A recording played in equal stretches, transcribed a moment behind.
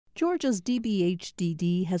Georgia's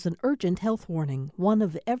DBHDD has an urgent health warning. 1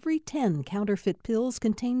 of every 10 counterfeit pills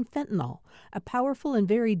contain fentanyl, a powerful and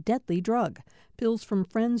very deadly drug. Pills from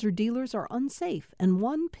friends or dealers are unsafe, and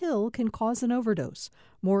 1 pill can cause an overdose.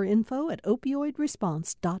 More info at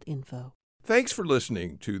opioidresponse.info. Thanks for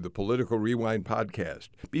listening to the Political Rewind podcast.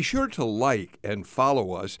 Be sure to like and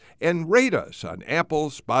follow us and rate us on Apple,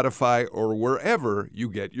 Spotify, or wherever you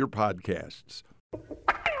get your podcasts.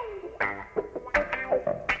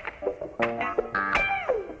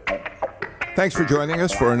 Thanks for joining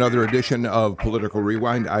us for another edition of Political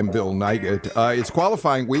Rewind. I'm Bill Nigut. It's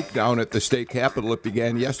qualifying week down at the state capitol. It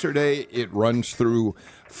began yesterday. It runs through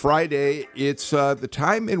Friday. It's the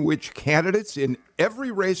time in which candidates in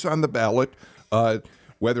every race on the ballot,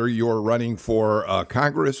 whether you're running for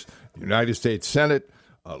Congress, United States Senate,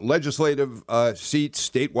 legislative seats,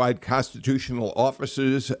 statewide constitutional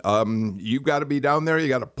offices, you've got to be down there. You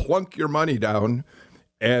got to plunk your money down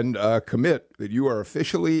and commit that you are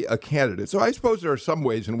officially a candidate. So I suppose there are some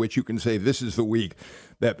ways in which you can say this is the week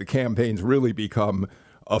that the campaigns really become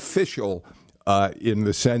official in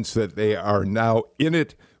the sense that they are now in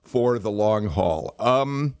it for the long haul.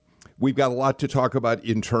 We've got a lot to talk about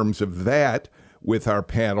in terms of that with our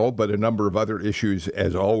panel, but a number of other issues,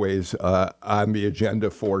 as always, on the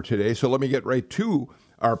agenda for today. So let me get right to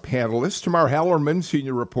our panelists. Tamar Hallerman,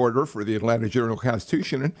 senior reporter for the Atlanta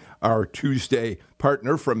Journal-Constitution, our Tuesday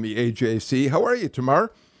partner from the AJC. How are you,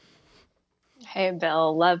 Tamar? Hey,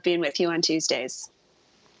 Bill. Love being with you on Tuesdays.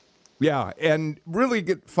 Yeah, and really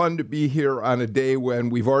fun to be here on a day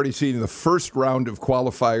when we've already seen the first round of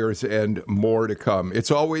qualifiers and more to come.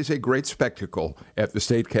 It's always a great spectacle at the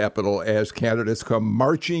state capitol as candidates come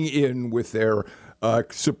marching in with their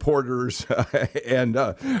supporters and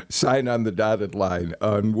sign on the dotted line.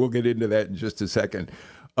 We'll get into that in just a second.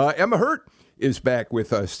 Emma Hurt is back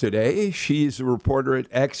with us today. She's a reporter at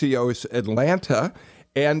Axios Atlanta.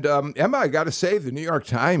 And Emma, I got to say, the New York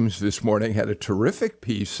Times this morning had a terrific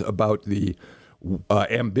piece about the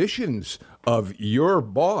ambitions of your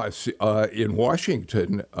boss in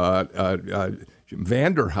Washington,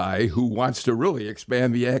 Vander Hai, who wants to really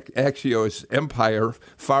expand the Axios empire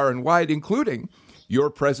far and wide, including your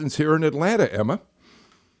presence here in Atlanta, Emma.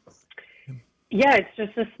 Yeah, it's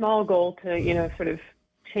just a small goal to, sort of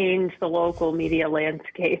change the local media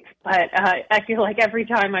landscape. But I feel like every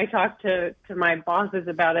time I talk to my bosses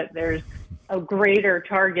about it, there's a greater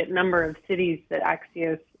target number of cities that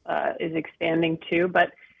Axios is expanding to.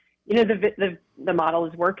 But, the model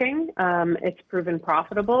is working. It's proven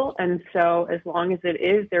profitable. And so as long as it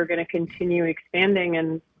is, they're going to continue expanding.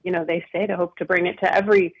 And, they say to hope to bring it to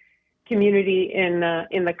every community in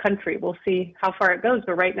the country. We'll see how far it goes.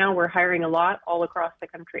 But right now we're hiring a lot all across the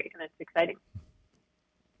country, and it's exciting.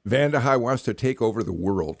 Vander Hai wants to take over the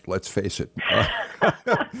world, let's face it.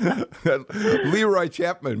 Leroy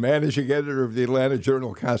Chapman, managing editor of the Atlanta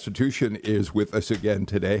Journal-Constitution, is with us again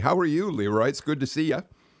today. How are you, Leroy? It's good to see you.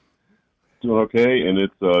 Doing okay, and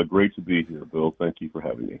it's great to be here, Bill. Thank you for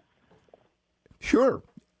having me. Sure.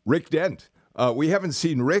 Rick Dent. We haven't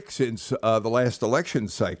seen Rick since the last election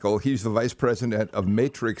cycle. He's the vice president of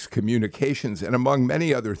Matrix Communications. And among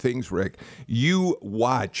many other things, Rick, you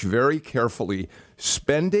watch very carefully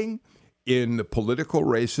spending in the political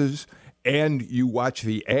races, and you watch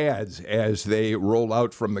the ads as they roll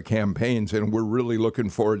out from the campaigns. And we're really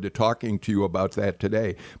looking forward to talking to you about that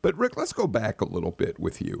today. But, Rick, let's go back a little bit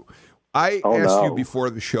with you. I asked you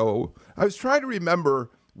before the show, I was trying to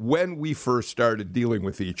remember when we first started dealing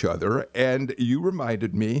with each other, and you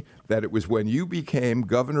reminded me that it was when you became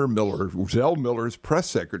Governor Miller, Zell Miller's press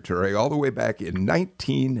secretary, all the way back in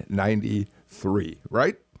 1993,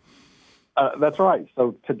 right? That's right.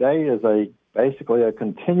 So today is basically a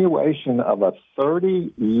continuation of a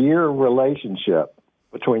 30-year relationship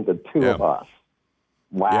between the two of us.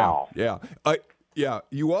 Wow. Yeah. Yeah,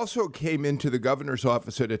 you also came into the governor's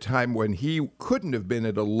office at a time when he couldn't have been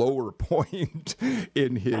at a lower point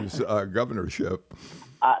in his governorship.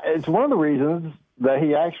 It's one of the reasons that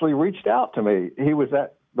he actually reached out to me. He was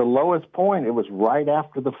at the lowest point. It was right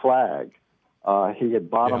after the flag. He had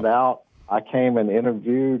bottomed out. I came and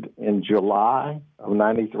interviewed in July of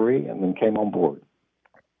 93 and then came on board.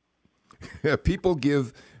 People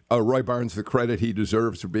give Roy Barnes the credit he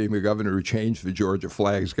deserves for being the governor who changed the Georgia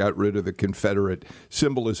flags, got rid of the Confederate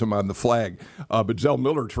symbolism on the flag. But Zell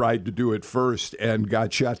Miller tried to do it first and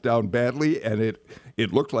got shot down badly, and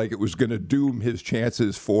it looked like it was going to doom his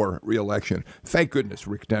chances for re-election. Thank goodness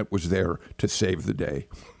Rick Dent was there to save the day.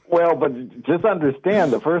 Well, but just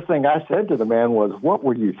understand, the first thing I said to the man was, "What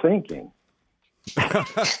were you thinking?"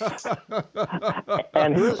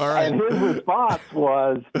 and his response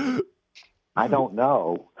was, "I don't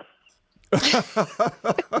know."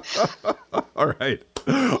 All right.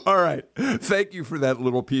 All right. Thank you for that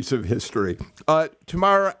little piece of history.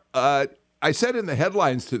 Tamara, I said in the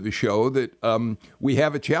headlines to the show that we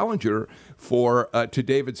have a challenger to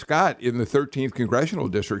David Scott in the 13th Congressional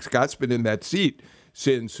District. Scott's been in that seat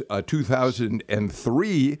since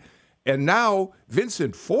 2003. And now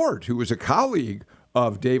Vincent Fort, who was a colleague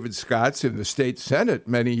of David Scott's in the state Senate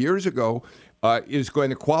many years ago, is going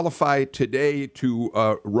to qualify today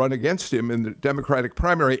to run against him in the Democratic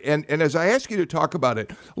primary. And as I ask you to talk about it,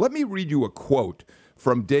 let me read you a quote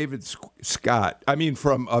from from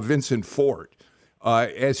Vincent Fort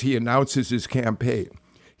as he announces his campaign.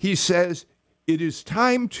 He says, "It is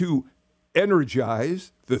time to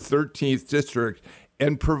energize the 13th District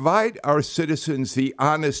and provide our citizens the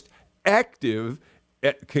honest, active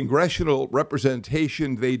congressional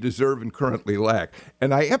representation they deserve and currently lack."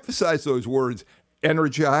 And I emphasize those words,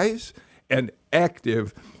 energize and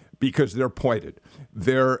active, because they're pointed.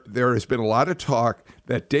 There has been a lot of talk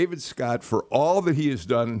that David Scott, for all that he has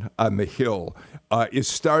done on the Hill, is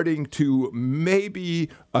starting to maybe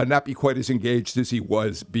not be quite as engaged as he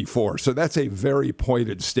was before. So that's a very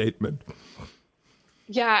pointed statement.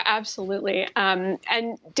 Yeah, absolutely. And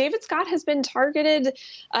David Scott has been targeted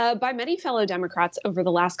by many fellow Democrats over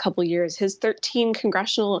the last couple of years. His 13th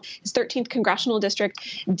congressional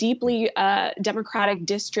district, deeply Democratic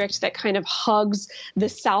district that kind of hugs the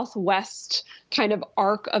Southwest kind of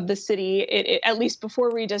arc of the city, at least before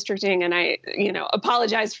redistricting. And I,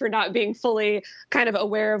 apologize for not being fully kind of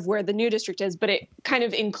aware of where the new district is, but it kind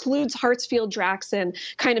of includes Hartsfield-Jackson,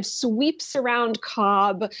 kind of sweeps around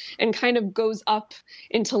Cobb and kind of goes up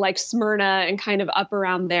into like Smyrna and kind of up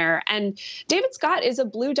around there. And David Scott is a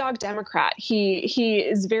blue dog Democrat. He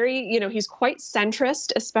is very, he's quite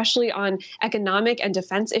centrist, especially on economic and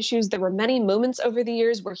defense issues. There were many moments over the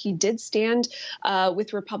years where he did stand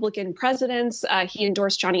with Republican presidents. He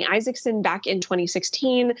endorsed Johnny Isakson back in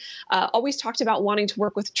 2016, always talked about wanting to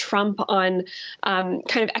work with Trump on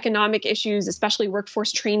kind of economic issues, especially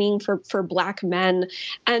workforce training for Black men.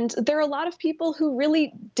 And there are a lot of people who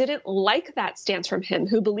really didn't like that stance from him,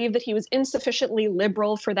 who believe that he was insufficiently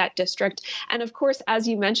liberal for that district. And of course, as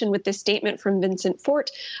you mentioned with this statement from Vincent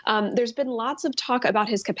Fort, there's been lots of talk about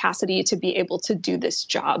his capacity to be able to do this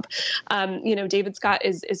job. David Scott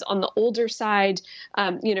is on the older side.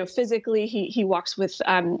 Physically, he walks with,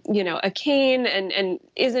 a cane and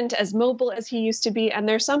isn't as mobile as he used to be. And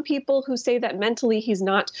there's some people who say that mentally he's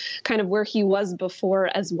not kind of where he was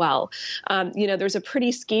before as well. There's a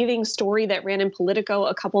pretty scathing story that ran in Politico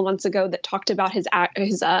a couple months ago that talked about his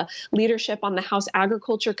leadership on the House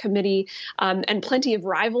Agriculture Committee, and plenty of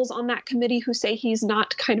rivals on that committee who say he's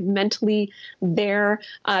not kind of mentally there.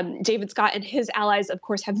 David Scott and his allies, of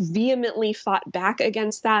course, have vehemently fought back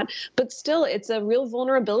against that. But still, it's a real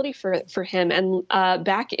vulnerability for him. And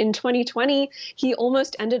back in 2020, he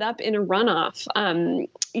almost ended up in a runoff,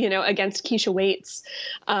 against Keisha Waits.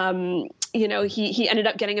 He ended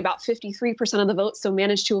up getting about 53% of the vote, so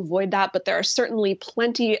managed to avoid that. But there are certainly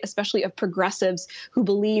plenty, especially of progressives, who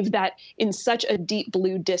believe that in such a deep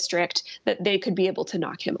blue district that they could be able to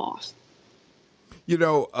knock him off.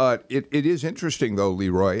 It is interesting, though,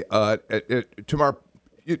 Leroy. Tamar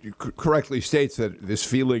correctly states that this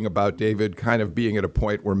feeling about David kind of being at a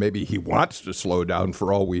point where maybe he wants to slow down,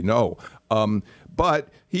 for all we know. But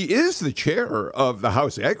he is the chair of the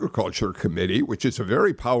House Agriculture Committee, which is a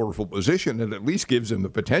very powerful position and at least gives him the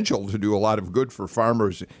potential to do a lot of good for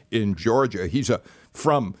farmers in Georgia. He's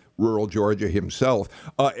from rural Georgia himself.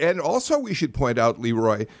 And also we should point out,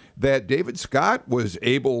 Leroy, that David Scott was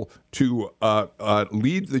able to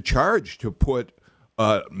lead the charge to put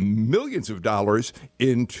millions of dollars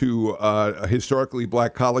into historically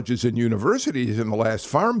Black colleges and universities in the last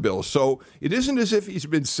Farm Bill. So it isn't as if he's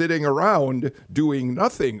been sitting around doing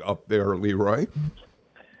nothing up there, Leroy.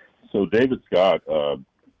 So David Scott,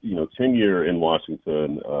 tenure in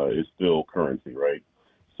Washington is still currency, right?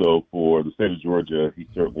 So for the state of Georgia, he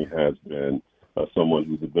certainly has been someone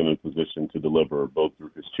who's been in a position to deliver both through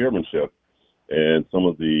his chairmanship and some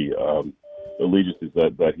of the allegiances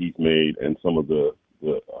that he's made and some of the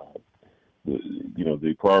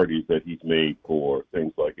priorities that he's made for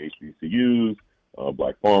things like HBCUs,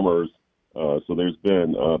 Black farmers. So there's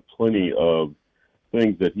been plenty of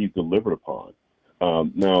things that he's delivered upon.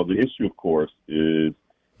 Now, the issue, of course, is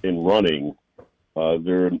in running.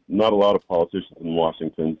 There are not a lot of politicians in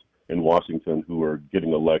Washington who are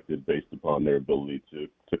getting elected based upon their ability to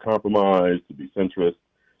compromise, to be centrist.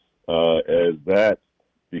 As that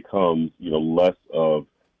becomes, less of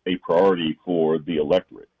a priority for the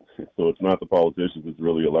electorate. So it's not the politicians, it's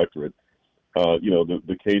really electorate.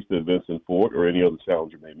 The case that Vincent Fort or any other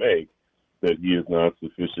challenger may make that he is not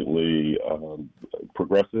sufficiently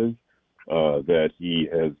progressive, that he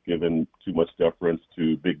has given too much deference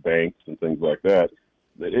to big banks and things like that,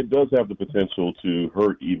 it does have the potential to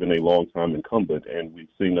hurt even a longtime incumbent. And we've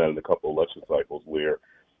seen that in a couple election cycles where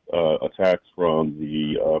attacks from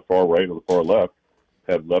the far right or the far left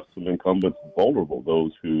have left some incumbents vulnerable,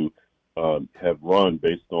 those who have run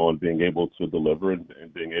based on being able to deliver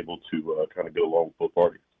and being able to kind of get along with both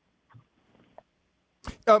parties.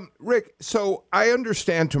 Rick, so I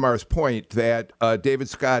understand Tamar's point that David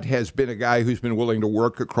Scott has been a guy who's been willing to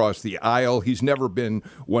work across the aisle. He's never been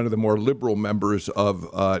one of the more liberal members of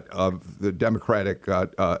the Democratic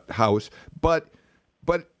House, but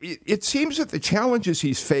it seems that the challenges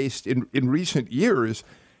he's faced in recent years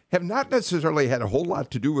have not necessarily had a whole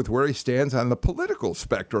lot to do with where he stands on the political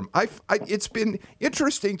spectrum. It's been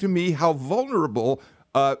interesting to me how vulnerable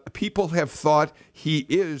people have thought he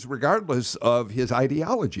is, regardless of his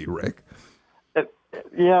ideology, Rick.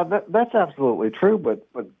 Yeah, that's absolutely true. But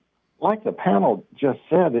like the panel just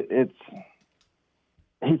said,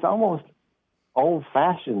 he's almost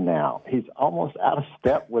old-fashioned now. He's almost out of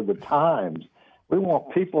step with the times. We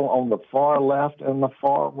want people on the far left and the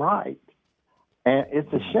far right. And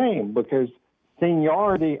it's a shame because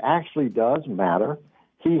seniority actually does matter.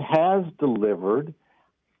 He has delivered.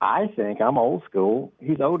 I think, I'm old school,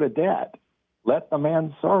 he's owed a debt. Let the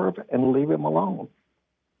man serve and leave him alone.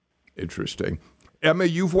 Interesting. Emma,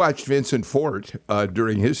 you've watched Vincent Fort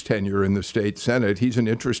during his tenure in the state Senate. He's an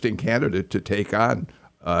interesting candidate to take on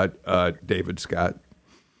David Scott.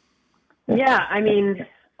 Yeah, I mean,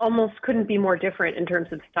 almost couldn't be more different in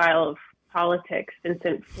terms of style of politics.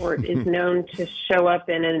 Vincent Fort is known to show up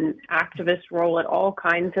in an activist role at all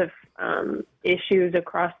kinds of issues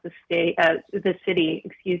across the city,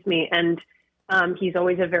 and he's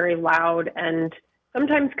always a very loud and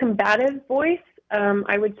sometimes combative voice.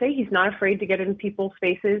 I would say he's not afraid to get in people's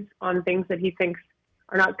faces on things that he thinks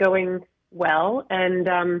are not going well, and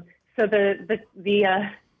so the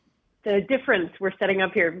difference we're setting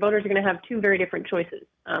up here, voters are going to have two very different choices,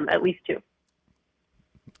 at least two.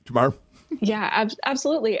 Tamar? Yeah,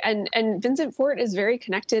 absolutely. And Vincent Fort is very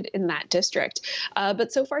connected in that district.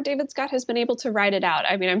 But so far, David Scott has been able to ride it out.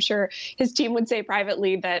 I mean, I'm sure his team would say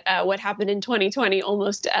privately that what happened in 2020,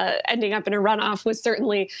 almost ending up in a runoff, was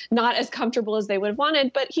certainly not as comfortable as they would have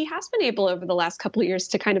wanted. But he has been able over the last couple of years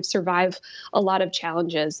to kind of survive a lot of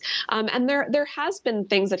challenges. And there has been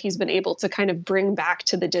things that he's been able to kind of bring back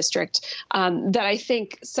to the district that I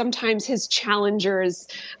think sometimes his challengers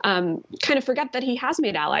kind of forget that he has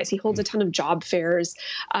made allies. He holds a ton of job fairs.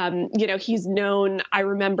 He's known, I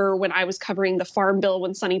remember when I was covering the Farm Bill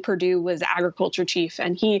when Sonny Perdue was agriculture chief,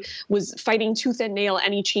 and he was fighting tooth and nail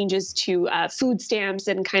any changes to food stamps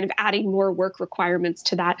and kind of adding more work requirements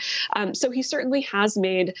to that. So he certainly has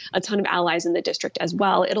made a ton of allies in the district as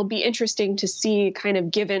well. It'll be interesting to see, kind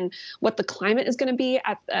of given what the climate is going to be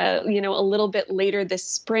at, a little bit later this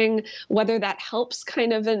spring, whether that helps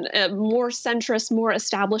kind of a more centrist, more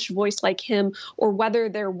established voice like him, or whether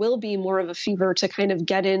there will be more of a fever to kind of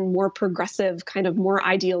get in more progressive, kind of more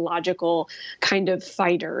ideological kind of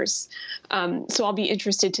fighters. So I'll be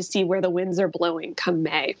interested to see where the winds are blowing come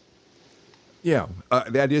May. Yeah,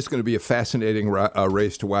 that is going to be a fascinating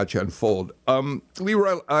race to watch unfold.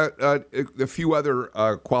 Leroy, a few other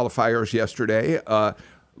qualifiers yesterday.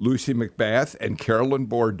 Lucy McBath and Carolyn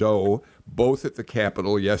Bourdeaux, both at the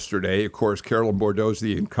Capitol yesterday. Of course, Carolyn Bourdeaux's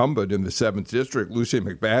the incumbent in the 7th District. Lucy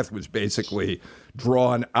McBath was basically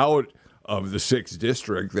drawn out of the 6th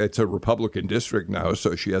District. That's a Republican district now,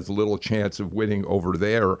 so she has little chance of winning over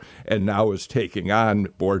there, and now is taking on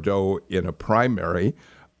Bourdeaux in a primary.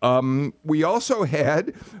 We also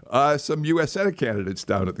had some U.S. Senate candidates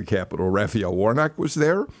down at the Capitol. Raphael Warnock was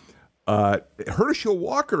there. Herschel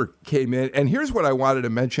Walker came in, and here's what I wanted to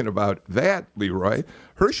mention about that, Leroy.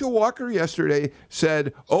 Herschel Walker yesterday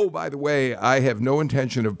said, oh, by the way, I have no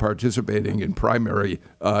intention of participating in primary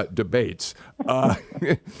debates.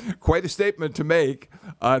 Quite a statement to make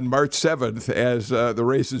on March 7th as the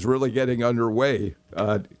race is really getting underway.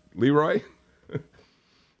 Leroy?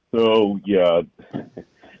 So, yeah,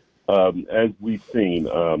 as we've seen,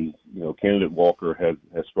 candidate Walker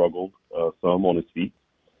has struggled some on his feet.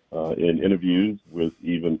 In interviews with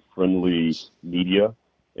even friendly media.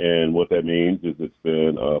 And what that means is it's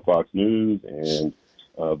been Fox News and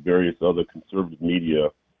various other conservative media.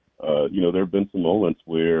 There have been some moments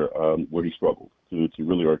where he struggled to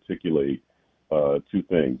really articulate two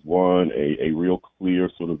things. One, a real clear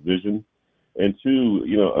sort of vision, and two,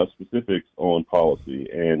 specifics on policy.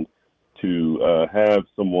 And to have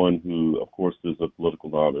someone who, of course, is a political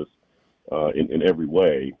novice in every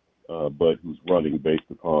way, but who's running based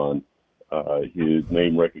upon his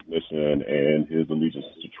name recognition and his allegiance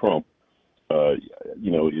to Trump,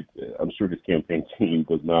 I'm sure his campaign team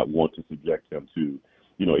does not want to subject him to,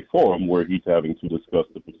 a forum where he's having to discuss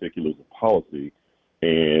the particulars of policy,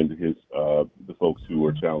 and the folks who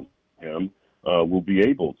are challenging him will be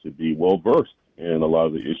able to be well versed in a lot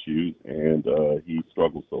of the issues, and he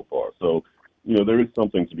struggled so far. So, there is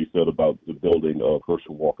something to be said about the building of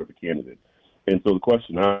Herschel Walker, the candidate. And so the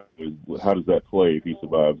question now is, how does that play if he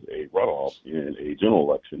survives a runoff in a general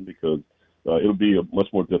election? Because it'll be much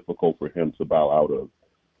more difficult for him to bow out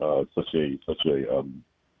of such a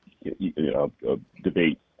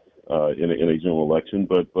debate in a general election.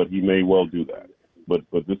 But he may well do that. But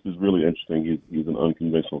this is really interesting. He's an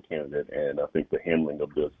unconventional candidate, and I think the handling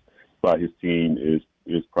of this by his team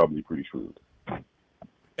is probably pretty shrewd.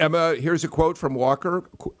 Emma, here's a quote from Walker.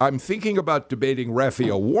 I'm thinking about debating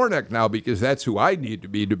Raphael Warnock now because that's who I need to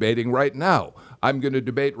be debating right now. I'm going to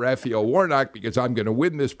debate Raphael Warnock because I'm going to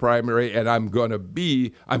win this primary, and I'm going to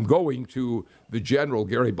the general.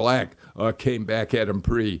 Gary Black came back at him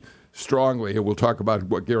pretty strongly, and we'll talk about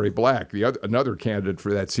what Gary Black, another candidate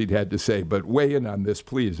for that seat, had to say. But weigh in on this,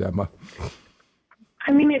 please, Emma.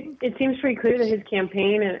 I mean, it seems pretty clear that his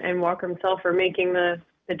campaign and Walker himself are making the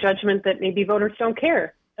judgment that maybe voters don't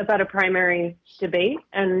care about a primary debate.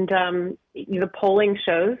 And the polling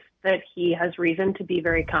shows that he has reason to be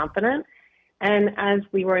very confident. And as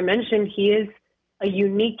Leroy mentioned, he is a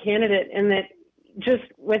unique candidate in that just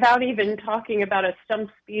without even talking about a stump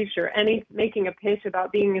speech or making a pitch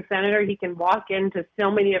about being a senator, he can walk into so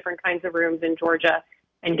many different kinds of rooms in Georgia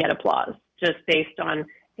and get applause just based on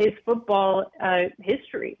his football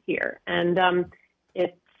history here. And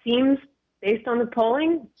it seems, based on the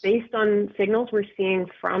polling, based on signals we're seeing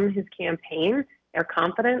from his campaign, they're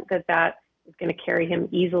confident that is going to carry him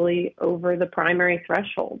easily over the primary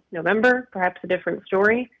threshold. November, perhaps a different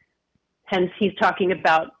story. Hence, he's talking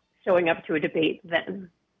about showing up to a debate then.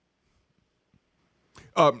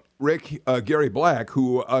 Rick, Gary Black,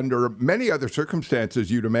 who under many other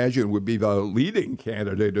circumstances you'd imagine would be the leading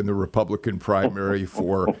candidate in the Republican primary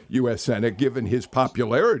for U.S. Senate, given his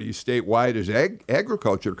popularity statewide as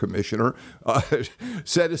agriculture commissioner,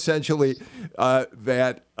 said essentially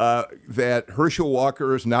that Herschel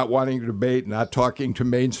Walker is not wanting to debate, not talking to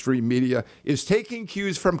mainstream media, is taking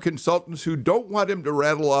cues from consultants who don't want him to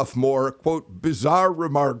rattle off more, quote, bizarre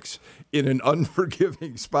remarks in an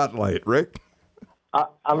unforgiving spotlight. Rick?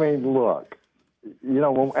 I mean, look,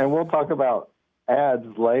 and we'll talk about ads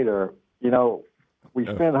later. We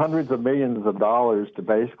spend hundreds of millions of dollars to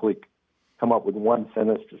basically come up with one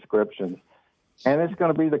sentence descriptions, and it's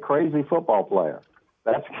going to be the crazy football player.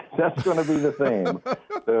 That's going to be the theme,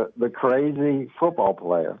 the crazy football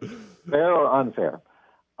player, fair or unfair.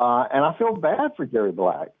 And I feel bad for Gary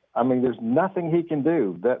Black. I mean, there's nothing he can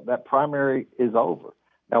do. That primary is over.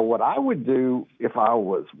 Now, what I would do if I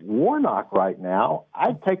was Warnock right now,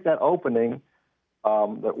 I'd take that opening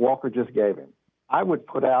that Walker just gave him. I would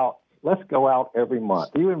put out, let's go out every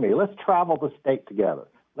month, you and me. Let's travel the state together.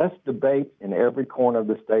 Let's debate in every corner of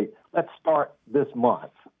the state. Let's start this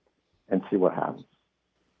month and see what happens.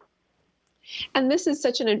 And this is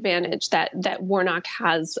such an advantage that Warnock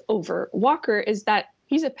has over Walker, is that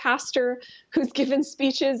he's a pastor who's given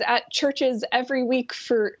speeches at churches every week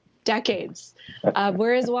for decades,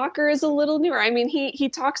 whereas Walker is a little newer. I mean, he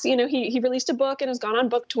talks, he released a book and has gone on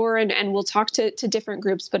book tour and will talk to different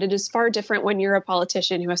groups, but it is far different when you're a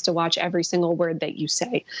politician who has to watch every single word that you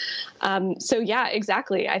say. So yeah,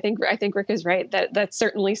 exactly. I think Rick is right that that's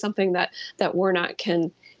certainly something that Warnock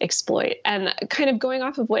can exploit. And kind of going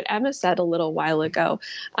off of what Emma said a little while ago,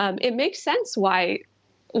 it makes sense why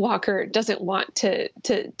Walker doesn't want to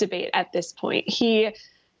debate at this point. He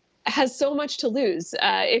has so much to lose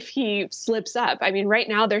if he slips up. I mean, right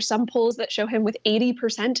now there's some polls that show him with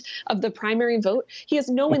 80% of the primary vote. He has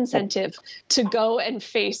no incentive to go and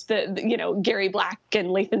face Gary Black and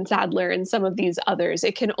Lathan Sadler and some of these others.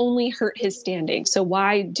 It can only hurt his standing. So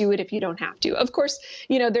why do it if you don't have to? Of course,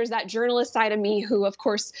 there's that journalist side of me who, of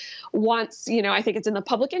course, wants, I think it's in the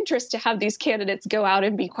public interest to have these candidates go out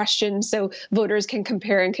and be questioned so voters can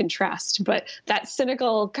compare and contrast. But that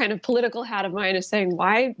cynical kind of political hat of mine is saying,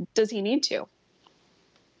 why does he need to?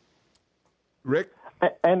 Rick?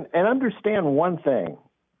 And understand one thing.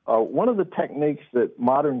 One of the techniques that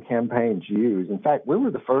modern campaigns use, in fact, we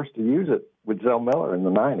were the first to use it with Zell Miller in the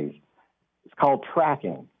 90s. It's called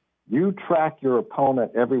tracking. You track your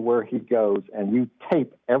opponent everywhere he goes, and you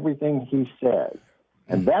tape everything he says.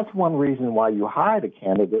 And that's one reason why you hide a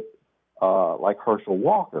candidate like Herschel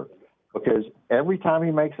Walker, because every time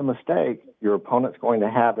he makes a mistake, your opponent's going to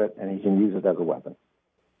have it, and he can use it as a weapon.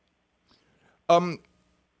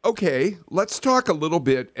 Okay, let's talk a little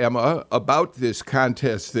bit, Emma, about this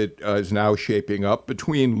contest that is now shaping up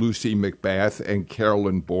between Lucy McBath and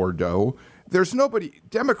Carolyn Bourdeaux.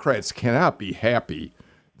 Democrats cannot be happy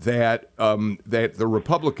that that the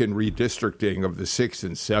Republican redistricting of the 6th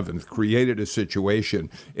and 7th created a situation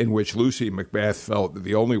in which Lucy McBath felt that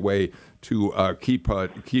the only way to keep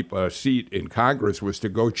a seat in Congress was to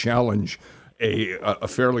go challenge a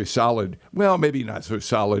fairly solid, well, maybe not so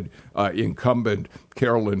solid incumbent,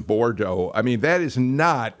 Carolyn Bourdeaux. I mean, that is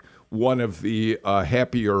not one of the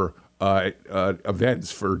happier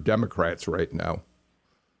events for Democrats right now.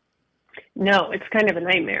 No, it's kind of a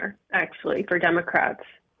nightmare, actually, for Democrats.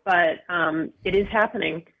 But it is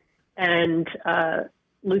happening. And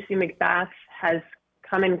Lucy McBath has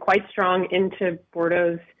come in quite strong into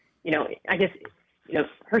Bourdeaux's,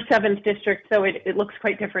 her 7th district. So it looks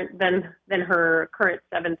quite different than her current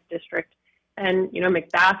 7th district. And,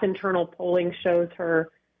 McBath internal polling shows her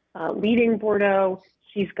leading Bourdeaux.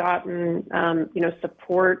 She's gotten,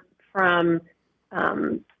 support from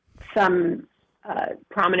some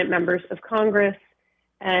prominent members of Congress.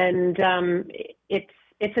 And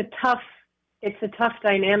it's a tough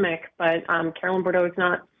dynamic, but Carolyn Bourdeaux is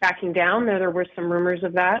not backing down. There were some rumors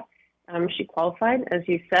of that. She qualified, as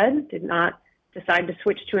you said, did not decide to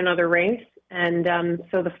switch to another race, and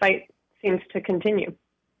so the fight seems to continue.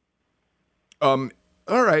 All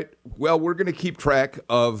right. Well, we're going to keep track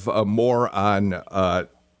of more on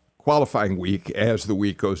qualifying week as the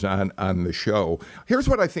week goes on the show. Here's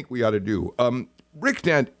what I think we ought to do. Rick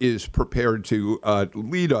Dent is prepared to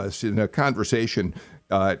lead us in a conversation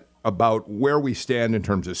about where we stand in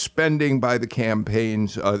terms of spending by the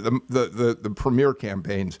campaigns, the premier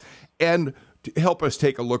campaigns, and to help us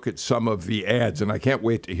take a look at some of the ads. And I can't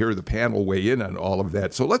wait to hear the panel weigh in on all of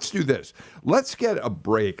that. So let's do this. Let's get a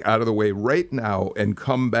break out of the way right now and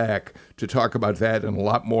come back to talk about that and a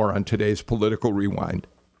lot more on today's Political Rewind.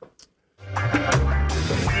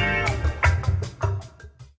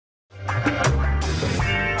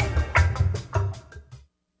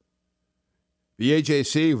 The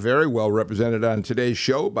AJC, very well represented on today's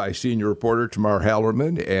show by senior reporter Tamar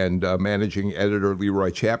Hallerman and managing editor Leroy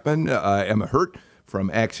Chapman, Emma Hurt from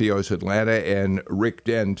Axios Atlanta, and Rick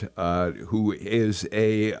Dent, who is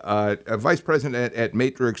a vice president at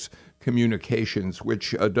Matrix Communications,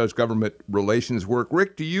 which does government relations work.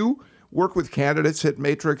 Rick, do you work with candidates at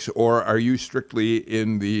Matrix, or are you strictly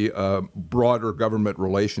in the broader government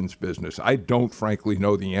relations business? I don't, frankly,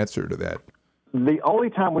 know the answer to that. The only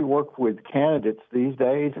time we work with candidates these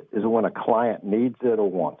days is when a client needs it or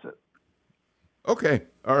wants it. Okay.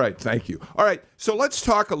 All right. Thank you. All right. So let's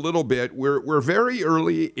talk a little bit. We're very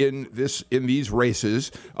early in these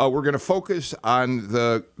races. We're going to focus on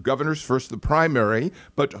the governors first, the primary,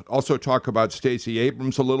 but also talk about Stacey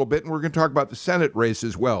Abrams a little bit, and we're going to talk about the Senate race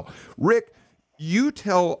as well. Rick, you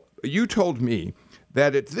told me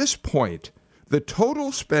that at this point, the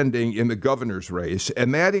total spending in the governor's race,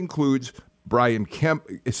 and that includes Brian Kemp,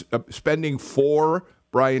 spending for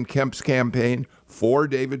Brian Kemp's campaign, for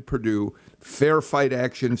David Perdue, Fair Fight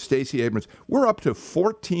Action, Stacey Abrams, we're up to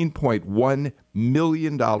 $14.1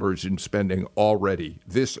 million in spending already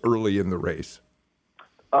this early in the race.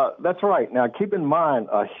 That's right. Now, keep in mind,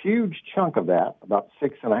 a huge chunk of that, about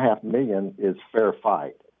 $6.5 million, is Fair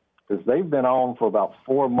Fight, because they've been on for about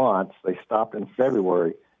 4 months. They stopped in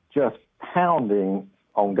February, just pounding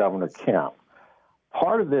on Governor Kemp.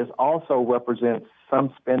 Part of this also represents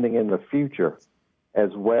some spending in the future as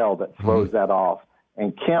well that throws that off.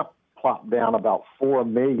 And Kemp plopped down about $4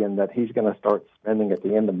 million that he's going to start spending at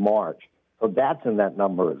the end of March. So that's in that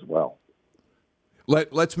number as well.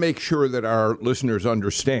 Let's make sure that our listeners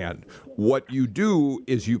understand. What you do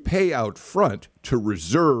is you pay out front to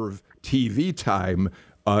reserve TV time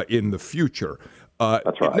in the future.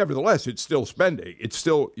 That's right. Nevertheless, it's still spending.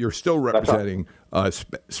 You're still representing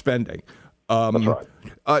spending. That's right.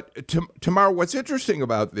 Tamar, what's interesting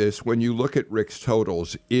about this when you look at Rick's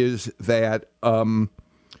totals is that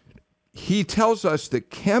he tells us that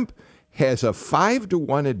Kemp has a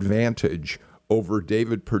 5-to-1 advantage over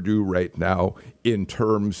David Perdue right now in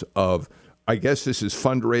terms of, I guess this is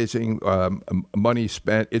fundraising, money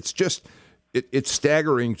spent. It's just, it's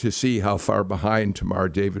staggering to see how far behind Tamar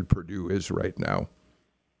David Perdue is right now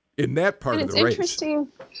in that part of the race. Interesting.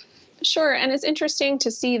 Sure. And it's interesting to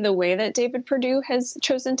see the way that David Perdue has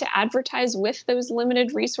chosen to advertise with those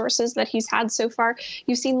limited resources that he's had so far.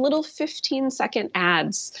 You've seen little 15-second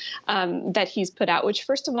ads that he's put out, which,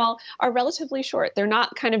 first of all, are relatively short. They're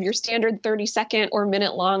not kind of your standard 30-second or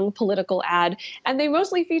minute-long political ad. And they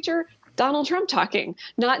mostly feature Donald Trump talking,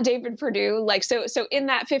 not David Perdue. So in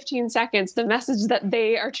that 15 seconds, the message that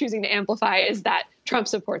they are choosing to amplify is that Trump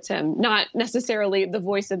supports him, not necessarily the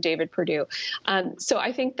voice of David Perdue. So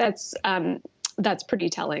I think that's pretty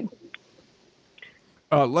telling.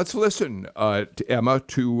 Let's listen, Emma,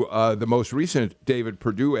 to the most recent David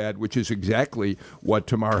Perdue ad, which is exactly what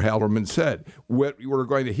Tamar Hallerman said. What we're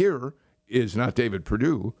going to hear is not David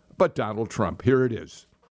Perdue, but Donald Trump. Here it is.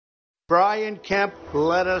 Brian Kemp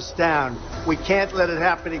let us down. We can't let it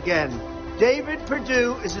happen again. David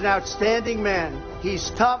Perdue is an outstanding man. He's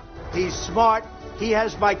tough. He's smart. He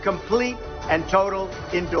has my complete and total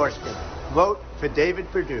endorsement. Vote for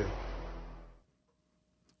David Perdue.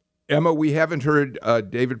 Emma, we haven't heard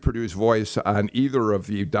David Perdue's voice on either of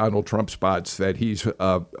the Donald Trump spots that he's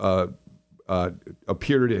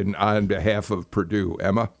appeared in on behalf of Perdue.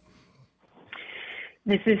 Emma?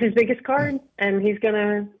 This is his biggest card, and he's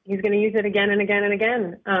gonna use it again and again and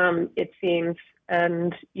again. It seems,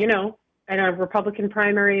 and in a Republican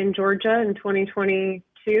primary in Georgia in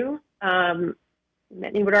 2022,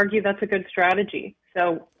 many would argue that's a good strategy.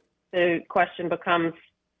 So the question becomes,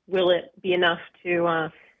 will it be enough to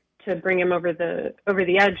bring him over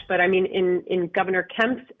the edge? But I mean, in Governor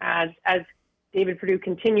Kemp's ads, as David Perdue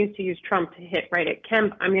continues to use Trump to hit right at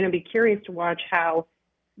Kemp, I'm going to be curious to watch how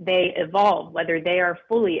they evolve, whether they are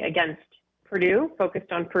fully against Perdue,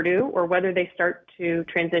 focused on Perdue, or whether they start to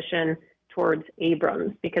transition towards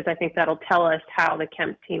Abrams, because I think that'll tell us how the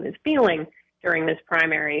Kemp team is feeling during this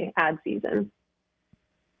primary ad season.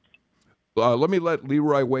 Let me let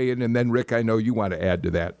Leroy weigh in, and then Rick, I know you want to add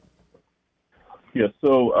to that. Yeah,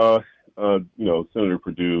 so, Senator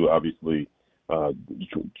Perdue, obviously,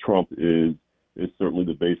 Trump is certainly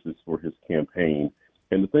the basis for his campaign.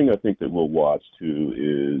 And the thing I think that we'll watch, too,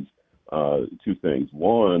 is two things.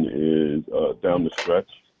 One is down the stretch,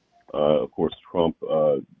 of course, Trump,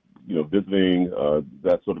 visiting,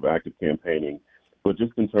 that sort of active campaigning. But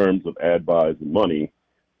just in terms of ad buys and money,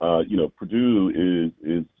 Perdue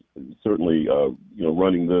is certainly,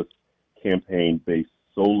 running this campaign based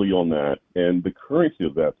solely on that. And the currency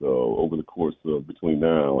of that, though, over the course of between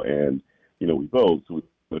now and, we vote, so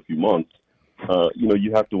in a few months,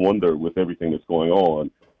 you have to wonder with everything that's going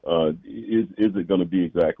on, is it going to be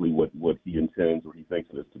exactly what he intends or he thinks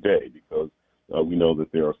it is today? Because we know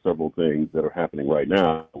that there are several things that are happening right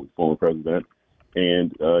now with former president,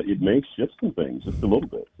 and it may shift some things just a little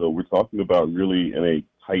bit. So we're talking about really in a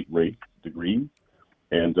tight race degree.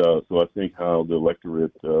 And so I think how the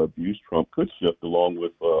electorate views Trump could shift along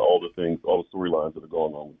with all the storylines that are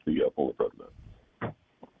going on with the former president.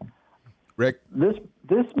 Rick? The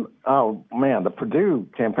Perdue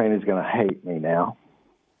campaign is going to hate me now.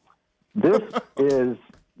 This is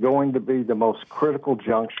going to be the most critical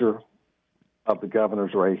juncture of the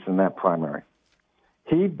governor's race in that primary.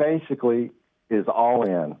 He basically is all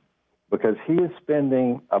in because he is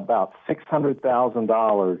spending about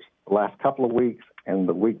 $600,000 the last couple of weeks and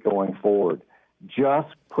the week going forward just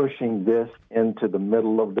pushing this into the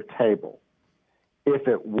middle of the table. If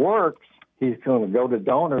it works, he's going to go to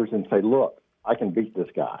donors and say, look, I can beat this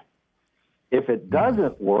guy. If it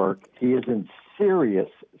doesn't work, he is in serious,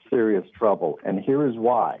 serious trouble. And here is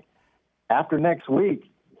why. After next week,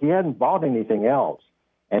 he hadn't bought anything else.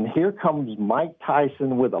 And here comes Mike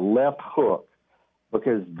Tyson with a left hook,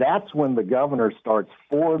 because that's when the governor starts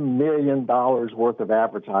 $4 million worth of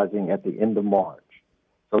advertising at the end of March.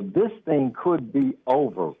 So this thing could be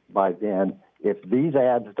over by then if these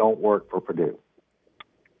ads don't work for Perdue.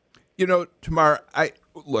 Tamar,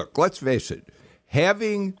 let's face it.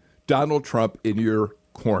 Having Donald Trump in your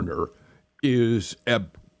corner is a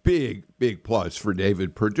big, big plus for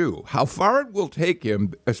David Perdue. How far it will take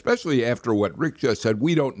him, especially after what Rick just said,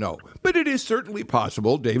 we don't know. But it is certainly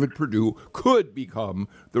possible David Perdue could become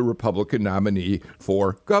the Republican nominee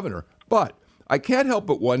for governor. But I can't help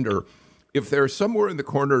but wonder if there's somewhere in the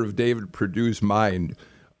corner of David Perdue's mind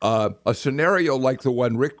a scenario like the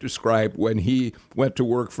one Rick described when he went to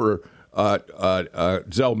work for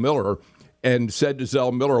Zell Miller and said to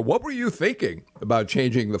Zell Miller, what were you thinking about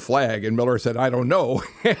changing the flag? And Miller said, I don't know.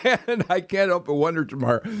 And I can't help but wonder,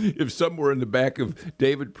 Tamar, if somewhere in the back of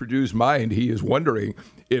David Perdue's mind, he is wondering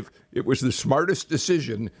if it was the smartest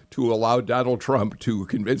decision to allow Donald Trump to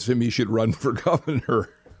convince him he should run for governor.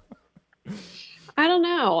 I don't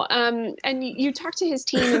know. And you talked to his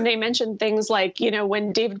team and they mentioned things like,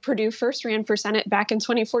 when David Perdue first ran for Senate back in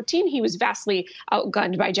 2014, he was vastly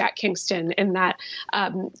outgunned by Jack Kingston in that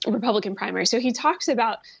Republican primary. So he talks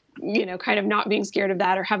about kind of not being scared of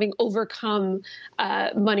that or having overcome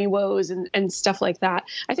money woes and stuff like that.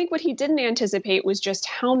 I think what he didn't anticipate was just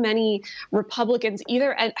how many Republicans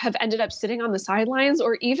either have ended up sitting on the sidelines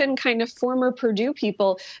or even kind of former Purdue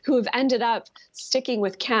people who have ended up sticking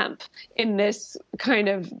with Kemp in this kind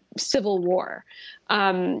of civil war.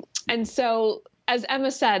 And so, as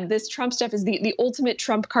Emma said, this Trump stuff is the ultimate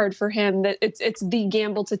Trump card for him. That it's the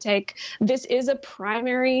gamble to take. This is a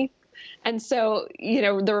primary. And so,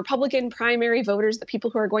 the Republican primary voters, the people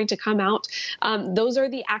who are going to come out, those are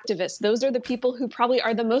the activists. Those are the people who probably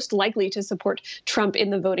are the most likely to support Trump in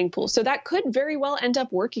the voting pool. So that could very well end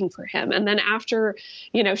up working for him. And then after,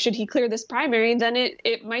 should he clear this primary, then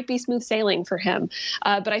it might be smooth sailing for him.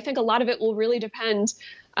 But I think a lot of it will really depend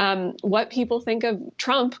what people think of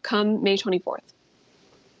Trump come May 24th.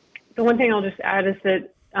 The one thing I'll just add is that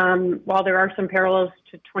while there are some parallels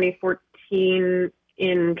to 2014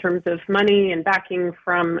 in terms of money and backing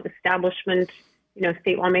from establishment,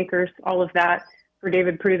 state lawmakers, all of that for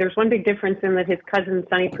David Perdue, there's one big difference in that his cousin,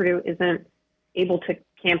 Sonny Perdue, isn't able to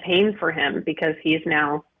campaign for him because he is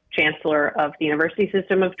now chancellor of the university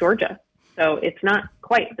system of Georgia. So it's not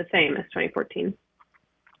quite the same as 2014.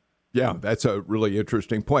 Yeah, that's a really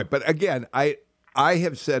interesting point. But again, I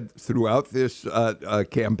have said throughout this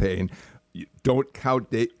campaign, don't count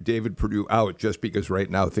David Perdue out just because right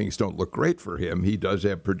now things don't look great for him. He does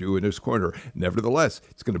have Perdue in his corner. Nevertheless,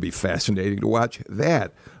 it's going to be fascinating to watch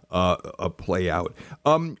that play out.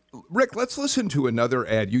 Rick, let's listen to another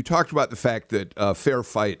ad. You talked about the fact that Fair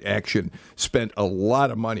Fight Action spent a lot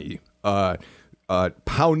of money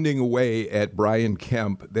pounding away at Brian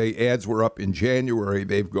Kemp. The ads were up in January.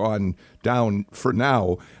 They've gone down for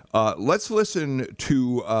now. Let's listen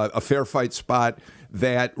to a Fair Fight spot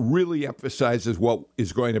that really emphasizes what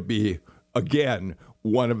is going to be, again,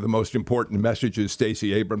 one of the most important messages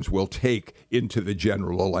Stacey Abrams will take into the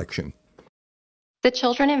general election. The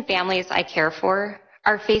children and families I care for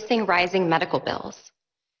are facing rising medical bills.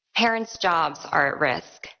 Parents' jobs are at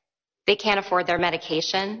risk. They can't afford their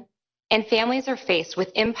medication, and families are faced with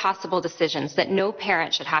impossible decisions that no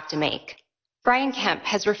parent should have to make. Brian Kemp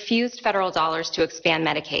has refused federal dollars to expand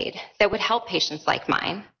Medicaid that would help patients like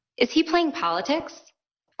mine. Is he playing politics,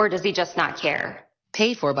 or does he just not care?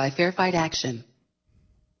 Paid for by Fair Fight Action.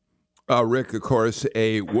 Rick, of course,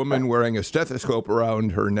 a woman wearing a stethoscope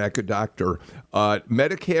around her neck, a doctor.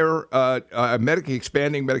 Medicare,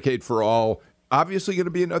 expanding Medicaid for all, obviously going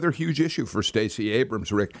to be another huge issue for Stacey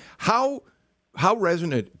Abrams. Rick, how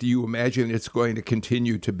resonant do you imagine it's going to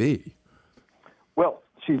continue to be? Well,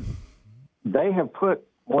 they have put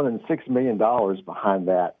more than $6 million behind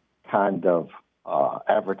that kind of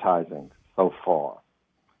advertising so far.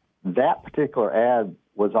 That particular ad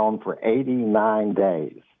was on for 89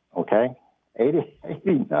 days, okay?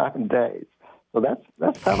 89 days. So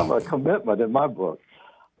that's kind of a commitment in my book.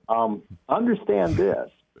 Understand this.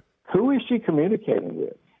 Who is she communicating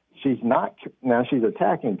with? She's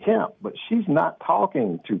attacking Kemp, but she's not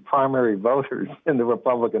talking to primary voters in the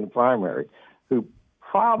Republican primary who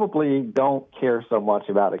probably don't care so much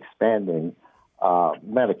about expanding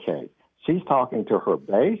Medicaid. She's talking to her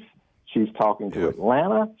base. She's talking to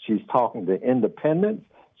Atlanta. She's talking to independents.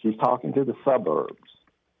 She's talking to the suburbs.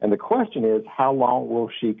 And the question is, how long will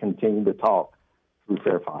she continue to talk through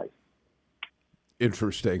Fair Fight?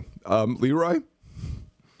 Interesting. Leroy?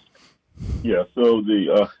 Yeah, so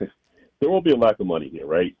there won't be a lack of money here,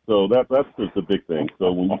 right? So that's the big thing.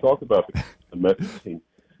 So when you talk about the messaging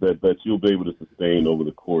that you'll be able to sustain over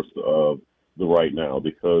the course of the right now,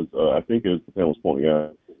 because I think, as the panel was pointing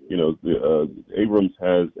out, Abrams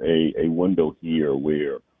has a window here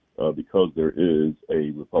where, because there is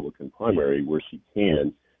a Republican primary where she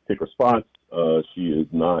can take her spots, she is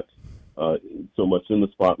not so much in the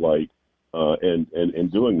spotlight.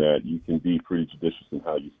 And doing that, you can be pretty judicious in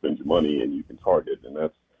how you spend your money, and you can target. And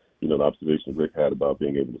that's, the observation Rick had about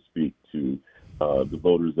being able to speak to the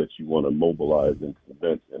voters that you want to mobilize and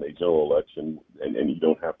convince in a general election, and you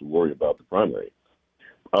don't have to worry about the primary.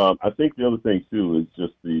 I think the other thing, too, is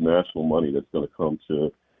just the national money that's going to come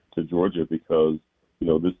to Georgia, because,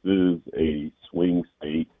 this is a swing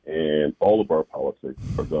state, and all of our politics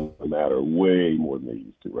are going to matter way more than they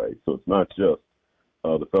used to, right? So it's not just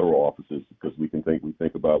the federal offices, because we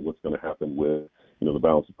think about what's going to happen with, the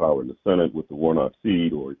balance of power in the Senate with the Warnock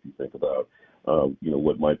seat, or if you think about,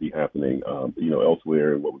 what might be happening,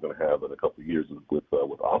 elsewhere, and what we're going to have in a couple of years with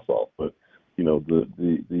Ossoff. But,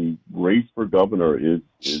 the race for governor is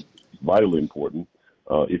vitally important.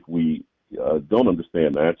 If we don't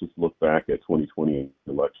understand that, just look back at 2020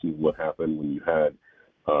 election, what happened when you had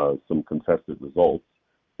some contested results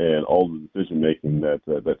and all the decision making that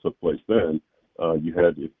took place then. You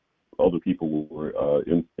had, other people were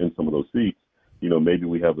in some of those seats, maybe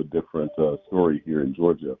we have a different story here in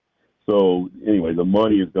Georgia. So anyway, the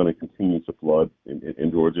money is going to continue to flood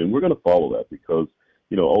in Georgia, and we're going to follow that because,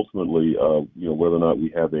 ultimately, whether or not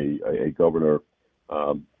we have a governor,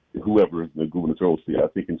 whoever is in the gubernatorial seat, I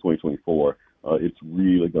think in 2024, it's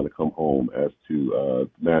really going to come home as to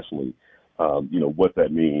nationally, what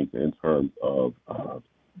that means in terms of,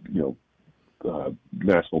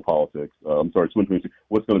 national politics. 2022.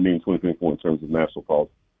 What's going to mean in 2024 in terms of national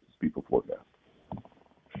politics? People forecast.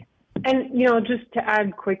 And, just to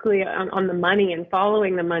add quickly on the money and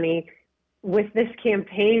following the money, with this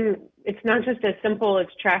campaign, it's not just as simple as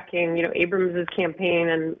tracking, Abrams' campaign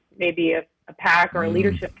and maybe a PAC or a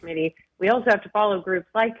leadership committee. We also have to follow groups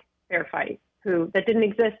like Fair Fight, that didn't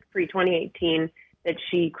exist pre-2018, that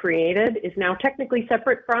she created, is now technically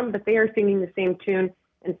separate from, but they are singing the same tune.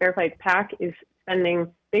 And Fair Fight's PAC is spending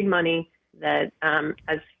big money that,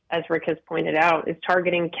 as Rick has pointed out, is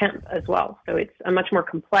targeting Kemp as well. So it's a much more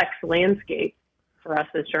complex landscape for us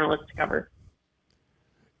as journalists to cover.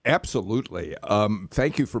 Absolutely.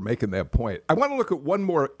 Thank you for making that point. I want to look at one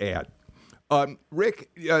more ad. Rick,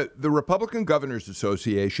 the Republican Governors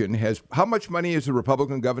Association how much money has the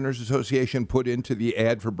Republican Governors Association put into the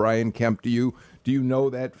ad for Brian Kemp? Do you know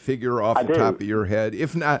that figure off the top of your head?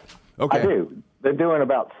 If not, okay. I do. They're doing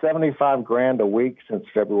about $75,000 a week since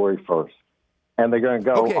February 1st. And they're going to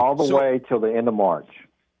go all the way till the end of March.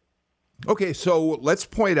 Okay, so let's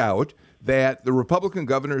point out that the Republican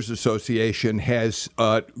Governors Association has,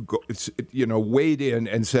 weighed in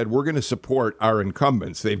and said we're going to support our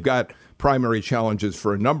incumbents. They've got primary challenges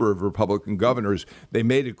for a number of Republican governors. They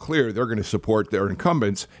made it clear they're going to support their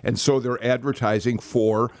incumbents, and so they're advertising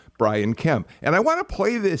for Brian Kemp. And I want to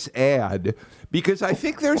play this ad because I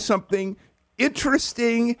think there's something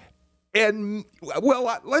interesting. And,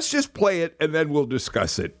 let's just play it, and then we'll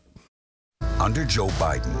discuss it. Under Joe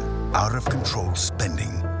Biden, out-of-control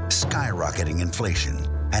spending, skyrocketing inflation,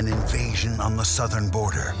 an invasion on the southern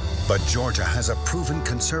border. But Georgia has a proven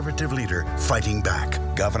conservative leader fighting back,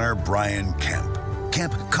 Governor Brian Kemp.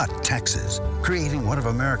 Kemp cut taxes, creating one of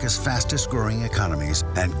America's fastest-growing economies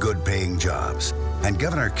and good-paying jobs. And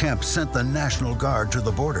Governor Kemp sent the National Guard to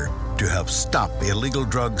the border to help stop illegal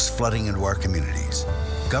drugs flooding into our communities.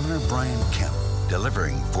 Governor Brian Kemp,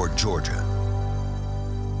 delivering for Georgia.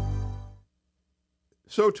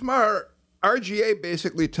 So, Tamar, RGA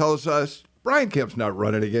basically tells us Brian Kemp's not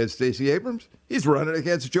running against Stacey Abrams. He's running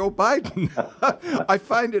against Joe Biden. I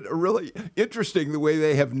find it really interesting the way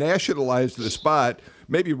they have nationalized the spot.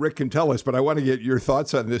 Maybe Rick can tell us, but I want to get your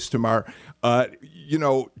thoughts on this, Tamar.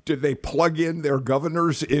 Did they plug in their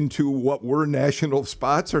governors into what were national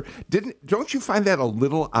spots, or don't you find that a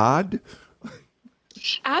little odd?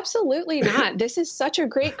 Absolutely not. This is such a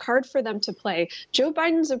great card for them to play. Joe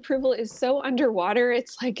Biden's approval is so underwater.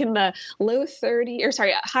 It's like in the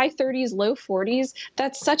high 30s, low 40s.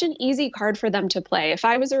 That's such an easy card for them to play. If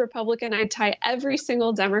I was a Republican, I'd tie every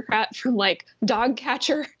single Democrat from like dog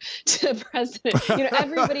catcher to president,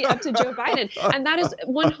 everybody up to Joe Biden. And that is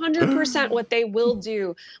 100% what they will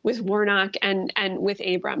do with Warnock and with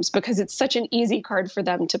Abrams, because it's such an easy card for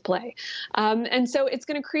them to play. And so it's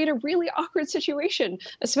going to create a really awkward situation,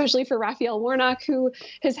 especially for Raphael Warnock, who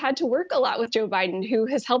has had to work a lot with Joe Biden, who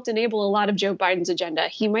has helped enable a lot of Joe Biden's agenda.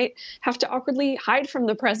 He might have to awkwardly hide from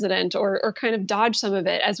the president or kind of dodge some of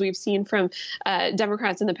it, as we've seen from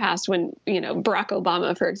Democrats in the past when, Barack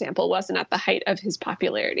Obama, for example, wasn't at the height of his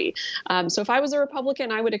popularity. So if I was a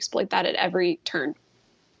Republican, I would exploit that at every turn.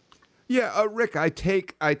 Yeah, Rick, I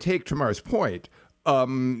take Tamar's point.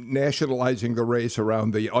 Nationalizing the race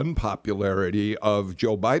around the unpopularity of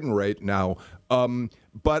Joe Biden right now.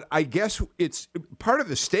 But I guess it's part of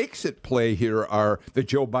the stakes at play here are that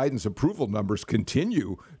Joe Biden's approval numbers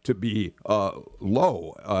continue to be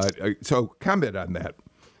low. So comment on that.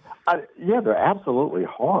 Yeah, they're absolutely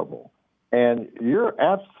horrible. And you're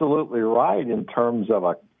absolutely right in terms of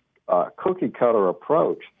a cookie cutter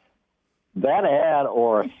approach. That ad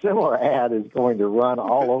or a similar ad is going to run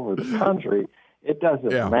all over the country. It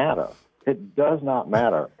doesn't matter. It does not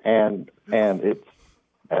matter. And it's,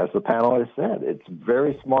 as the panel has said, it's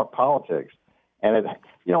very smart politics. And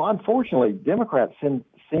unfortunately, Democrats seem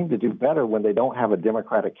to do better when they don't have a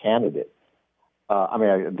Democratic candidate.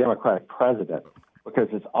 A Democratic president, because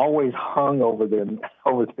it's always hung over their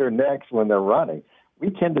necks when they're running. We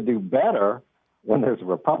tend to do better when there's a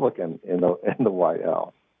Republican in the White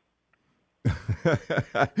House.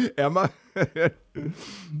 Emma? I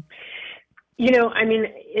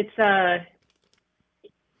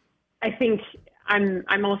think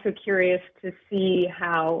I'm also curious to see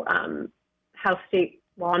how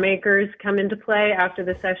lawmakers come into play after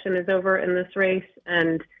the session is over in this race,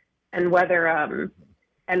 and whether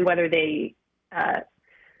they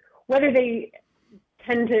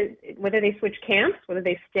switch camps, whether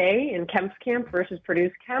they stay in Kemp's camp versus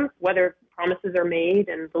Perdue's camp, whether promises are made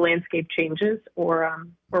and the landscape changes, or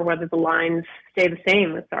whether the lines stay the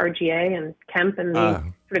same with the RGA and Kemp and the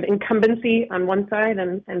sort of incumbency on one side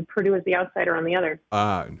and Perdue as the outsider on the other.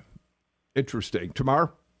 Interesting.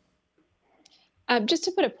 Tamar? Just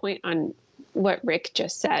to put a point on what Rick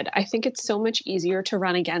just said, I think it's so much easier to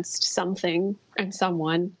run against something and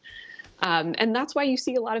someone. And that's why you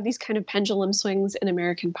see a lot of these kind of pendulum swings in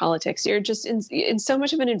American politics. You're just in so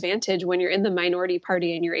much of an advantage when you're in the minority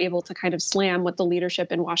party and you're able to kind of slam what the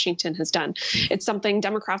leadership in Washington has done. It's something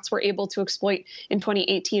Democrats were able to exploit in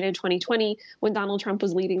 2018 and 2020 when Donald Trump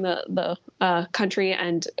was leading the country,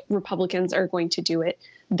 and Republicans are going to do it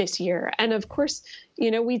this year. And of course,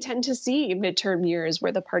 we tend to see midterm years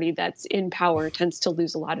where the party that's in power tends to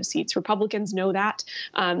lose a lot of seats. Republicans know that.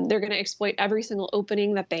 They're going to exploit every single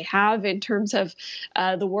opening that they have in terms of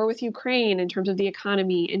the war with Ukraine, in terms of the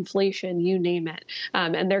economy, inflation, you name it.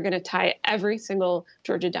 And they're going to tie every single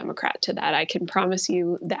Georgia Democrat to that. I can promise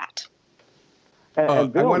you that. I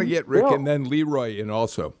want to get Rick and then Leroy in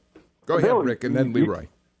also. Go ahead, Rick, and then Leroy.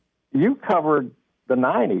 You covered the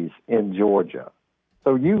 90s in Georgia.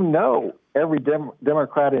 So every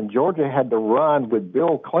Democrat in Georgia had to run with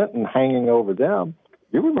Bill Clinton hanging over them.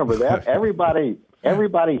 You remember that? Everybody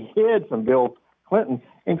hid from Bill Clinton,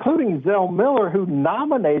 including Zell Miller, who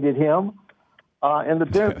nominated him in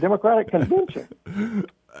the Democratic convention.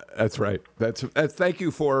 That's right. Thank you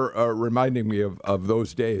for reminding me of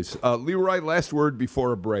those days. Leroy, last word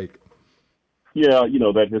before a break. Yeah,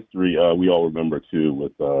 that history we all remember too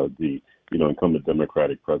with the incumbent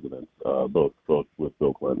Democratic presidents, both with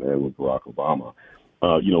Bill Clinton and with Barack Obama.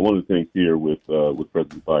 One of the things here with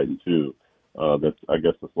President Biden too, that's I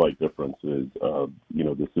guess the slight difference is,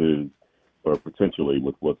 this is potentially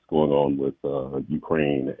with what's going on with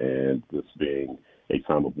Ukraine and this being a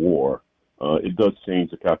time of war, it does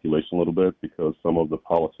change the calculation a little bit, because some of the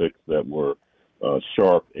politics that were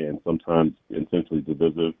sharp and sometimes intentionally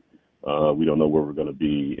divisive, we don't know where we're going to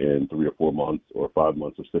be in 3 or 4 months or 5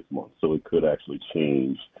 months or 6 months. So it could actually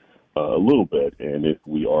change a little bit. And if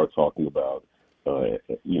we are talking about, a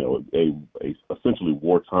essentially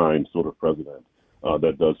wartime sort of president,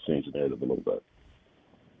 that does change the narrative a little bit.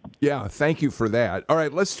 Yeah, thank you for that. All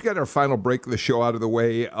right, let's get our final break of the show out of the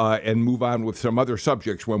way and move on with some other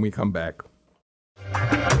subjects when we come back.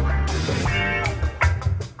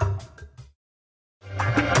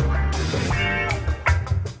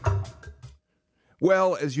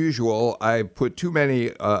 Well, as usual, I put too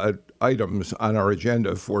many items on our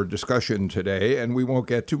agenda for discussion today, and we won't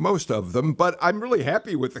get to most of them, but I'm really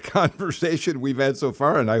happy with the conversation we've had so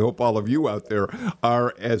far, and I hope all of you out there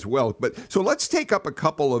are as well. So let's take up a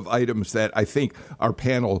couple of items that I think our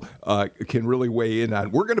panel can really weigh in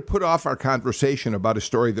on. We're going to put off our conversation about a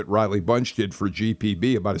story that Riley Bunch did for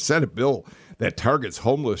GPB about a Senate bill that targets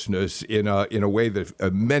homelessness in a way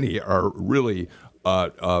that many are really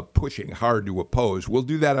pushing hard to oppose. We'll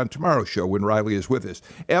do that on tomorrow's show when Riley is with us.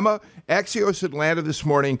 Emma, Axios Atlanta this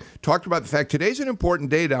morning talked about the fact today's an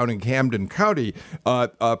important day down in Camden County.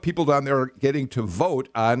 People down there are getting to vote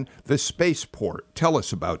on the spaceport. Tell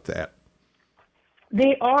us about that.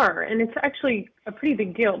 They are, and it's actually a pretty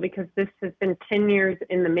big deal, because this has been 10 years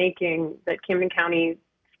in the making that Camden County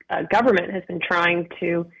government has been trying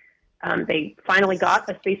to, they finally got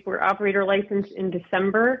a spaceport operator license in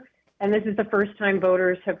December. And this is the first time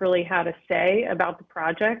voters have really had a say about the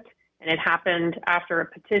project. And it happened after a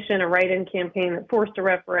petition, a write-in campaign that forced a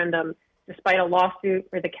referendum, despite a lawsuit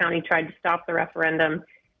where the county tried to stop the referendum.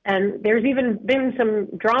 And there's even been some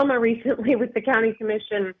drama recently with the county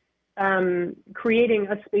commission creating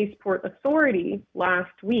a spaceport authority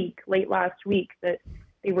late last week, that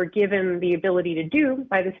they were given the ability to do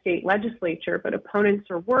by the state legislature. But opponents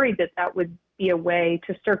are worried that that would be a way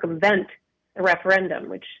to circumvent the referendum,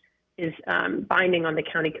 which is binding on the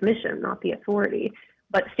county commission, not the authority.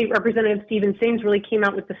 But State Representative Stephen Sames really came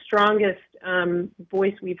out with the strongest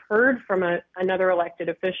voice we've heard from another elected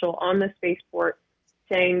official on the spaceport,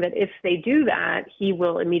 saying that if they do that, he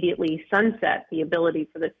will immediately sunset the ability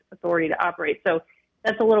for this authority to operate. So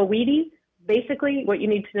that's a little weedy. Basically, what you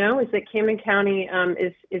need to know is that Camden County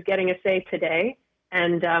is getting a say today,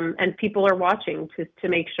 and people are watching to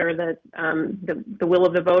make sure that the will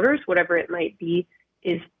of the voters, whatever it might be,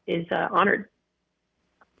 is honored.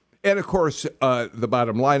 And of course, the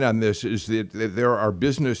bottom line on this is that there are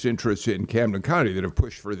business interests in Camden County that have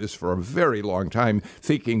pushed for this for a very long time,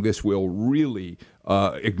 thinking this will really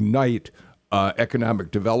ignite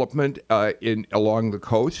economic development along the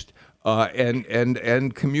coast.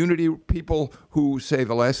 And community people who say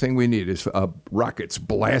the last thing we need is rockets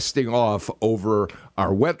blasting off over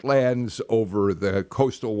our wetlands, over the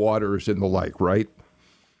coastal waters and the like, right?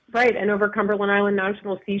 Right, and over Cumberland Island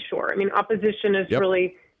National Seashore. I mean, opposition is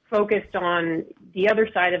really focused on the other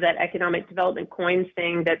side of that economic development coin,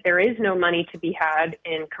 saying that there is no money to be had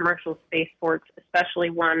in commercial spaceports, especially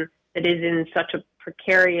one that is in such a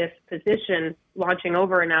precarious position, launching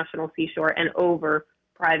over a national seashore and over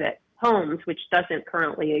private homes, which doesn't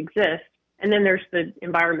currently exist. And then there's the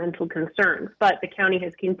environmental concerns. But the county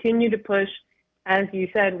has continued to push, as you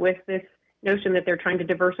said, with this notion that they're trying to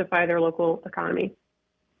diversify their local economy.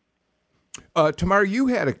 Tamar, you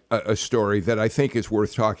had a story that I think is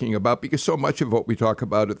worth talking about, because so much of what we talk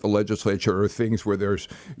about at the legislature are things where there's,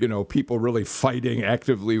 people really fighting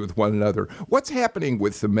actively with one another. What's happening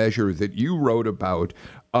with the measure that you wrote about,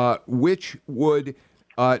 which would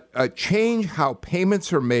change how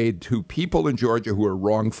payments are made to people in Georgia who are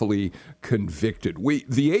wrongfully convicted?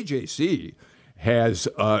 The AJC has,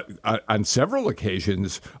 on several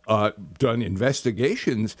occasions, done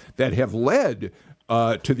investigations that have led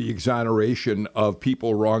to the exoneration of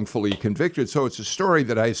people wrongfully convicted. So it's a story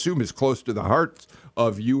that I assume is close to the hearts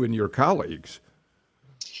of you and your colleagues.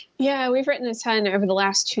 Yeah, we've written a ton over the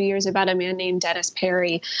last 2 years about a man named Dennis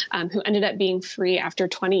Perry, who ended up being free after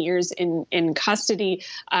 20 years in custody,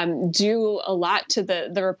 due a lot to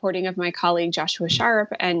the reporting of my colleague Joshua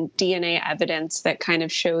Sharp and DNA evidence that kind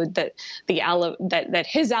of showed that that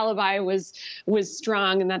his alibi was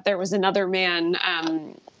strong and that there was another man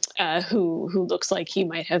who looks like he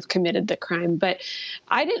might have committed the crime. But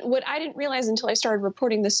what I didn't realize until I started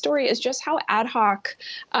reporting this story is just how ad hoc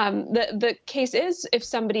the case is. If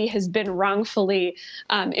somebody has been wrongfully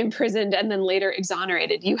imprisoned and then later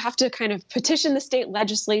exonerated, you have to kind of petition the state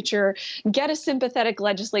legislature, get a sympathetic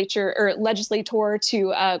legislator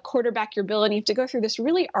to quarterback your bill, and you have to go through this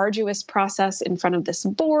really arduous process in front of this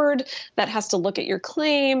board that has to look at your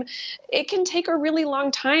claim. It can take a really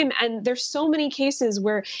long time, and there's so many cases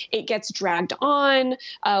where it gets dragged on,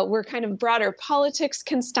 where kind of broader politics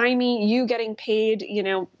can stymie you getting paid,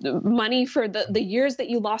 money for the years that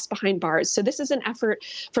you lost behind bars. So this is an effort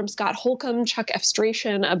from Scott Holcomb, Chuck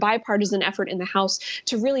Efstration, a bipartisan effort in the House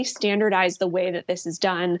to really standardize the way that this is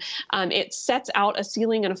done. It sets out a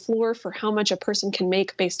ceiling and a floor for how much a person can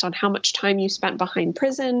make based on how much time you spent behind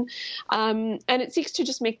prison. And it seeks to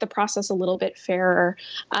just make the process a little bit fairer.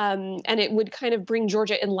 And it would kind of bring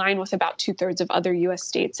Georgia in line with about 2/3 of other U.S.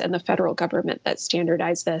 states and the federal government that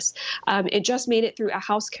standardized this. It just made it through a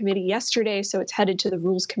House committee yesterday, so it's headed to the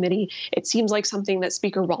Rules Committee. It seems like something that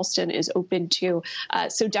Speaker Ralston is open to,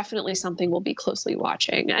 so definitely something we'll be closely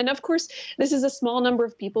watching. And of course, this is a small number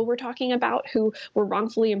of people we're talking about who were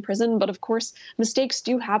wrongfully imprisoned, but of course, mistakes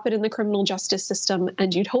do happen in the criminal justice system,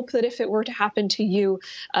 and you'd hope that if it were to happen to you,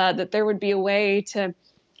 that there would be a way to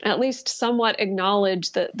at least somewhat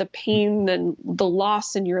acknowledge the pain and the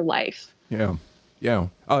loss in your life. Yeah. Yeah,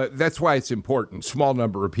 that's why it's important. Small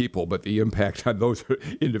number of people, but the impact on those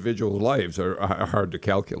individual lives are hard to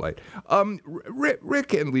calculate.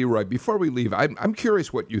 Rick and Leroy, before we leave, I'm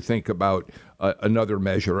curious what you think about another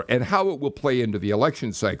measure and how it will play into the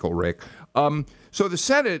election cycle, Rick. So the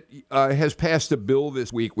Senate has passed a bill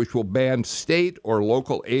this week which will ban state or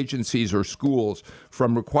local agencies or schools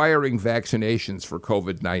from requiring vaccinations for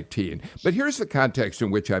COVID-19. But here's the context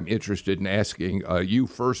in which I'm interested in asking you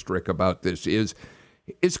first, Rick, about this is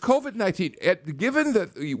COVID-19, given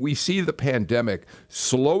that we see the pandemic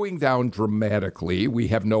slowing down dramatically, we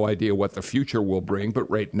have no idea what the future will bring, but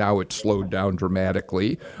right now it's slowed down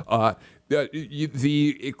dramatically.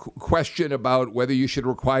 The question about whether you should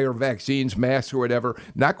require vaccines, masks, or whatever,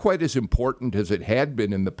 not quite as important as it had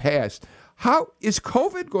been in the past. How is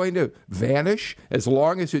COVID going to vanish as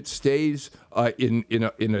long as it stays in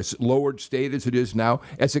a lowered state as it is now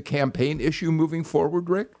as a campaign issue moving forward,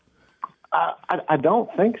 Rick? I don't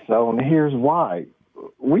think so, and here's why.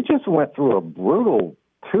 We just went through a brutal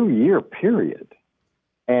 2-year period,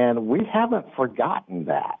 and we haven't forgotten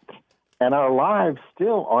that. And our lives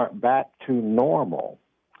still aren't back to normal.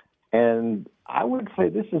 And I would say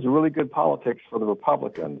this is really good politics for the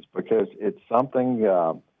Republicans because it's something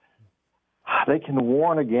they can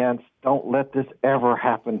warn against. Don't let this ever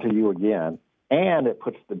happen to you again. And it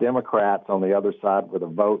puts the Democrats on the other side with a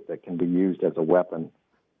vote that can be used as a weapon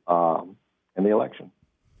in the election.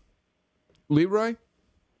 Leroy?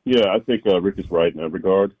 Yeah, I think Rick is right in that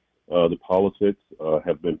regard. The politics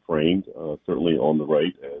have been framed, certainly on the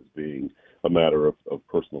right, as being a matter of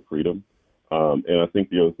personal freedom. And I think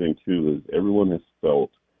the other thing, too, is everyone has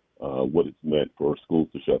felt what it's meant for schools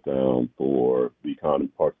to shut down, for the economy,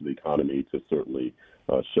 parts of the economy to certainly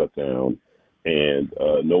shut down. And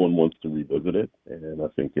no one wants to revisit it. And I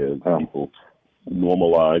think as people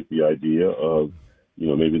normalize the idea of,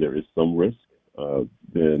 maybe there is some risk,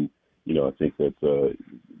 then, I think that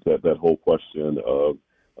that whole question of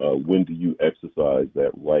when do you exercise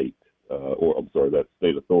that right, that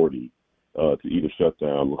state authority to either shut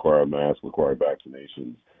down, require masks, require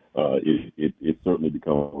vaccinations, it certainly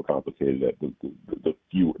becomes more complicated. The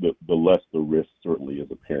less the risk certainly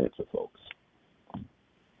is apparent to folks.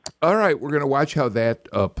 All right, we're going to watch how that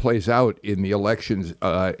plays out in the elections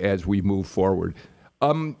as we move forward.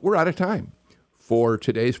 We're out of time. For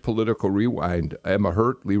today's Political Rewind, Emma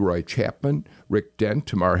Hurt, Leroy Chapman, Rick Dent,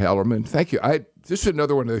 Tamar Hallerman, thank you. This is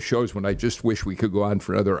another one of those shows when I just wish we could go on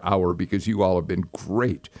for another hour because you all have been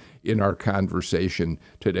great in our conversation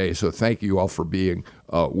today. So thank you all for being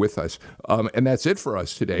with us. And that's it for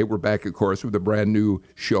us today. We're back, of course, with a brand new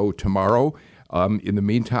show tomorrow. In the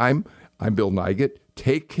meantime, I'm Bill Nigut.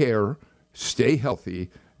 Take care. Stay healthy.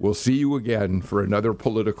 We'll see you again for another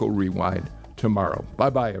Political Rewind tomorrow.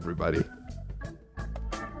 Bye-bye, everybody.